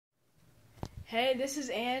Hey, this is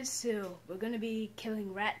Ann Sue. We're gonna be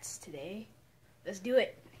killing rats today. Let's do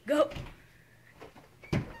it. Go.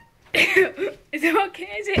 Is it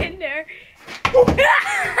okay? Is it in there?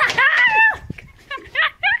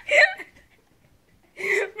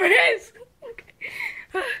 Frisk.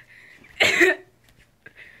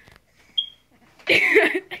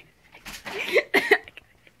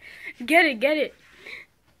 Get it.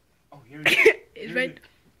 Oh, here it is. It's right.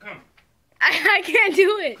 Come. I can't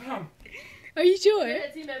do it. Come. Are you sure?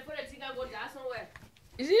 It's in there. It's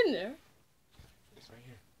right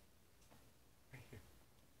here. Right here.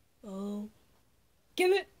 Oh.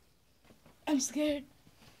 Kill it. I'm scared.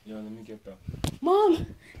 Yo, let me get the... Mom,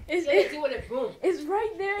 it's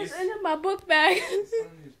right there. It's in my book bag. It's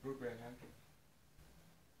on his book bag.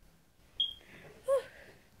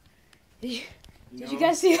 Did you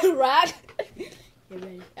guys see the rat? Get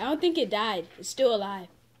ready. I don't think it died. It's still alive.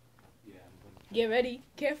 Yeah, I'm gonna... Get ready.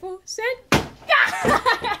 Careful. Set.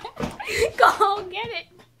 Go get it.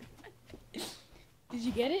 Did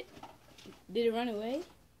you get it? Did it run away?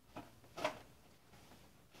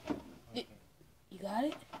 You got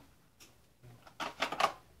it?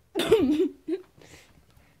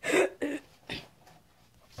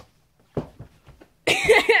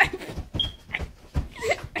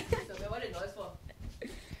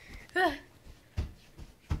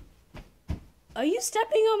 Are you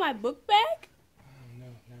stepping on my book bag? No,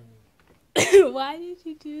 not really. Why did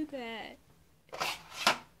you do that?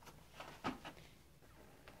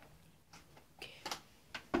 Okay.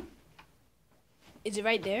 Is it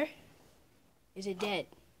right there? Is it dead?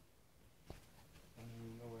 I don't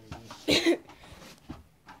even know where it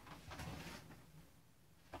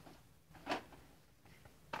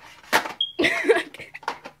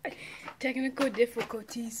is. Technical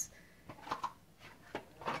difficulties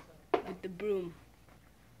with the broom.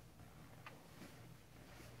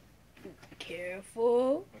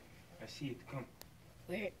 Careful. I see it. Come.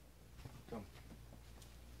 Where? Come.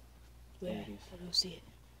 Where? There it is. I don't see it.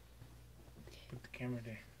 Put the camera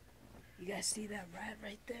there. You guys see that rat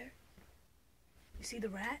right there? You see the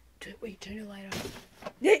rat? Wait, turn your light on.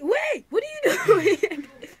 Wait! What are you doing?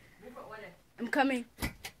 I'm coming.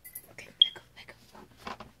 Okay, let go.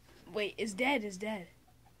 Wait, it's dead.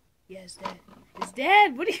 Yeah, it's dead. It's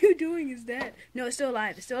dead. What are you doing? It's dead. No, it's still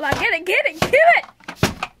alive. Get it. Kill it.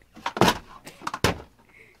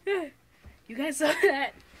 You guys saw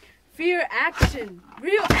that? Fear action.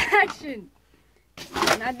 Real action.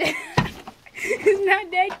 It's not dead. It's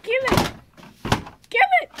not dead. Kill it. Kill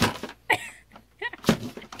it.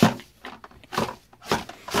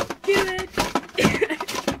 Kill it.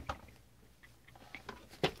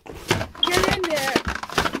 Get in there.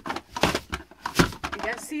 You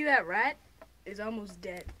guys see that rat? It's almost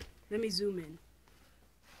dead. Let me zoom in.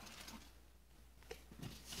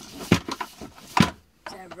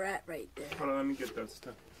 It's that rat right there. Hold on, let me get that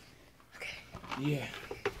stuff. Okay. Yeah.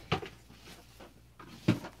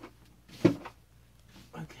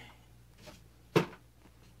 Okay.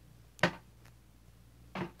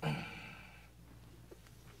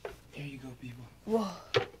 There you go, people. Whoa.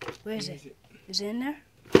 Where is it? it? Is it in there?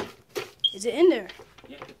 Is it in there?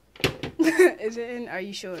 Yeah. Is it in? Are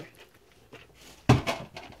you sure?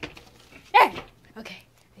 Hey! Okay.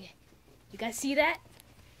 You guys see that?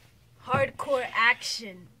 Hardcore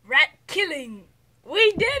action. Rat killing.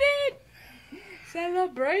 We did it!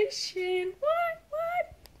 Celebration.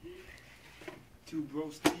 What? Two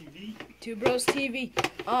Bros TV. Two Bros TV.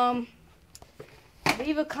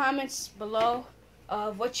 Leave a comments below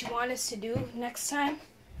of what you want us to do next time.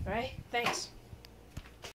 All right? Thanks.